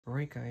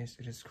Alright guys,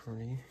 it is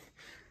currently,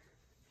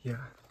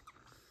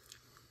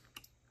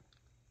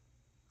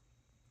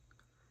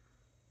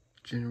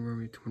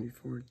 January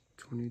 24th,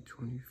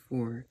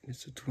 2024.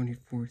 It's the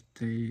 24th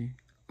day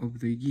of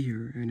the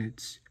year and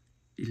it's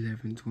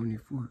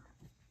 11:24.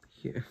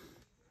 Yeah.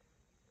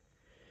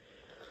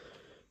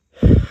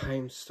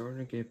 I'm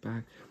starting to get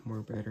back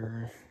more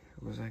better.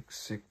 I was like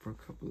sick for a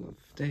couple of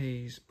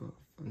days, but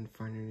I'm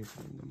finally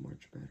feeling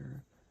much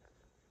better.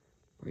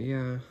 But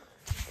yeah,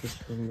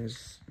 this room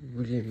is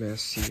really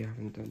messy. I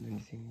haven't done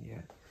anything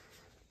yet.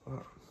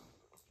 But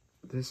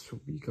this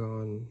will be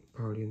gone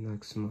probably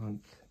next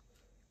month.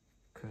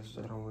 Cause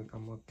I'm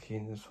gonna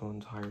clean this whole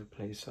entire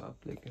place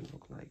up. They can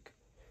look like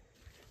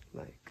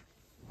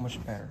much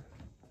better.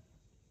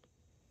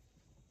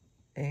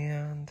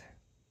 And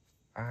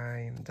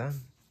I'm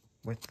done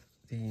with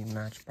the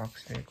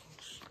Matchbox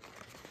vehicles.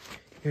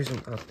 Here's an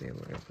update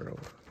what I wrote.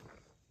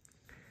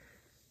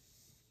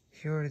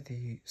 Here are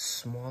the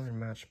smaller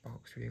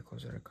Matchbox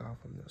vehicles that I got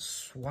from the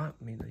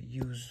swap meet, the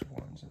used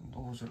ones, and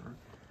those are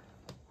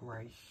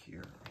right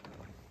here.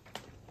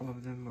 All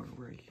of them are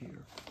right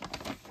here.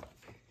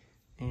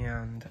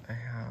 And I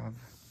have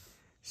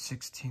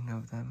 16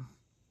 of them.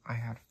 I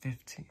had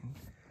 15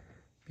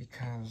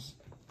 because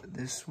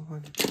this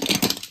one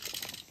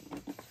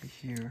right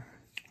here,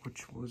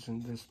 which was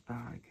in this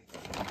bag,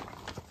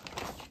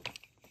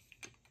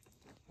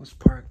 was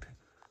parked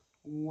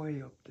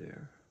way up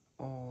there,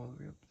 all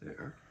the way up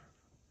there.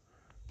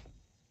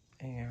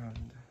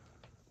 And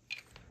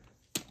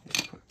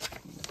let's put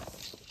back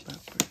where I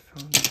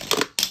found it.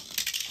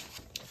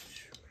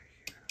 Right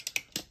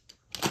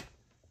here.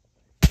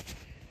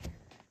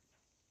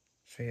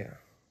 So yeah.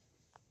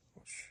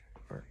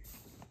 Alright.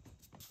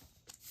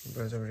 You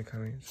guys already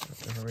coming, so I have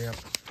to hurry up.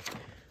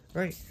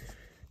 Right.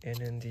 And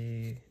then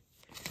the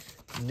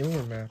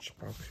newer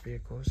Matchbox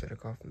vehicles that I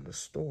got from the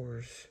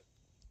stores.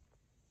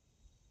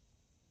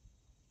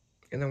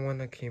 And the one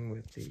that came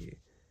with the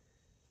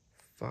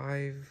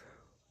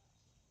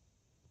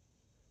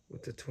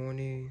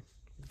 20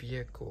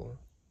 vehicle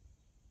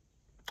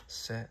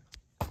set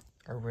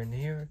are in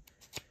here.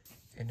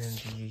 And then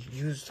the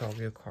used Hot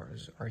Wheel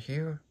cars are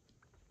here.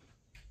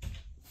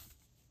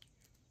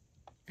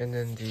 And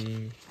then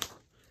the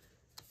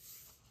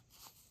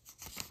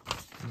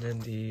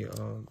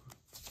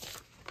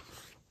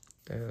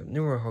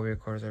newer Hot Wheel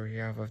cars are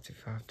here. I have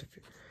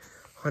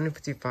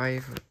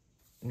 155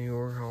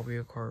 newer Hot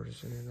Wheel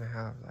cars, and then I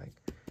have like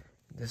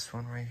this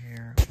one right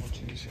here,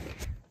 which is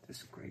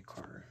this gray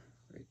car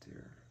right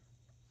there.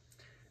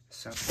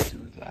 So to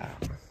do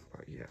that,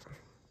 but yeah.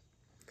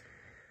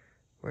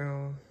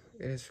 Well,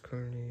 it is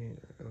currently.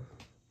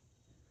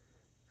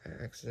 I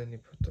accidentally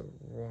put the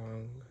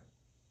wrong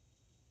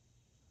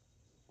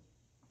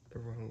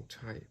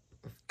type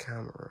of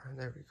camera.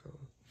 There we go.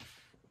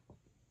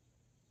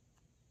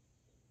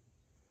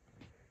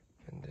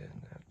 And then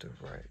I have to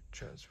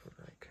transfer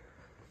like.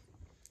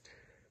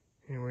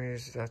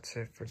 Anyways, that's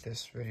it for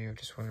this video.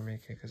 Just want to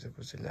make it because it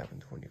was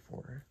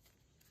 11:24,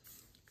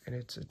 and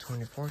it's the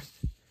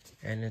 24th,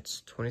 and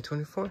it's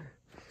 2024.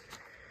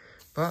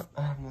 But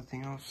I have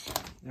nothing else.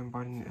 I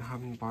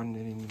haven't bought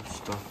any new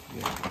stuff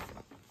yet,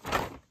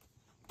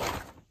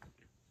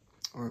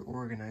 or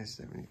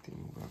organized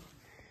anything. But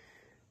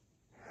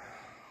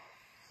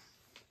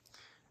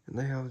and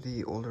I have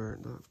the older,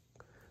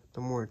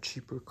 the more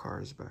cheaper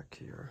cars back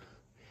here,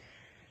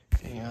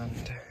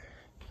 and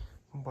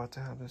I'm about to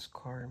have this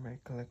car in my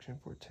collection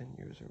for 10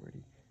 years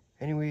already.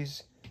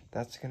 Anyways,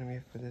 that's gonna be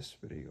it for this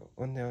video.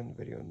 Unknown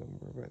video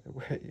number, by the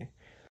way.